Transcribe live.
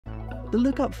The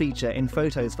Lookup feature in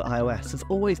Photos for iOS has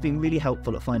always been really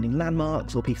helpful at finding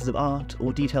landmarks or pieces of art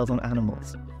or details on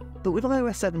animals. But with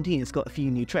iOS 17 it's got a few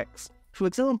new tricks. For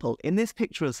example, in this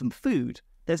picture of some food,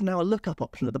 there's now a lookup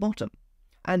option at the bottom.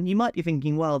 And you might be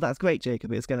thinking, well, that's great,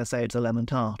 Jacob, it's going to say it's a lemon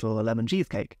tart or a lemon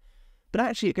cheesecake. But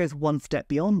actually it goes one step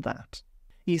beyond that.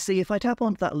 You see, if I tap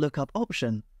onto that lookup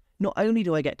option, not only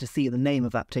do I get to see the name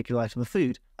of that particular item of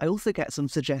food, I also get some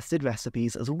suggested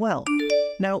recipes as well.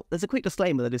 Now, there's a quick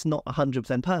disclaimer that it's not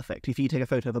 100% perfect. If you take a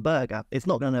photo of a burger, it's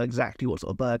not going to know exactly what sort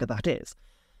of burger that is.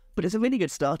 But it's a really good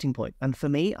starting point, and for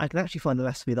me, I can actually find the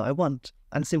recipe that I want,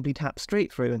 and simply tap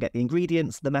straight through and get the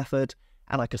ingredients, the method,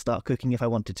 and I could start cooking if I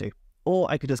wanted to. Or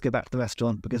I could just go back to the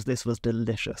restaurant because this was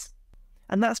delicious.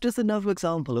 And that's just another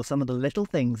example of some of the little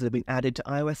things that have been added to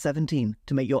iOS 17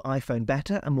 to make your iPhone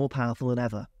better and more powerful than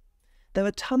ever. There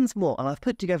are tons more, and I've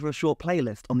put together a short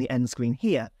playlist on the end screen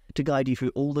here to guide you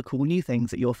through all the cool new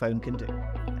things that your phone can do.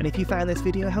 And if you found this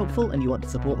video helpful and you want to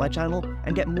support my channel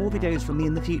and get more videos from me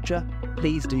in the future,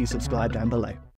 please do subscribe down below.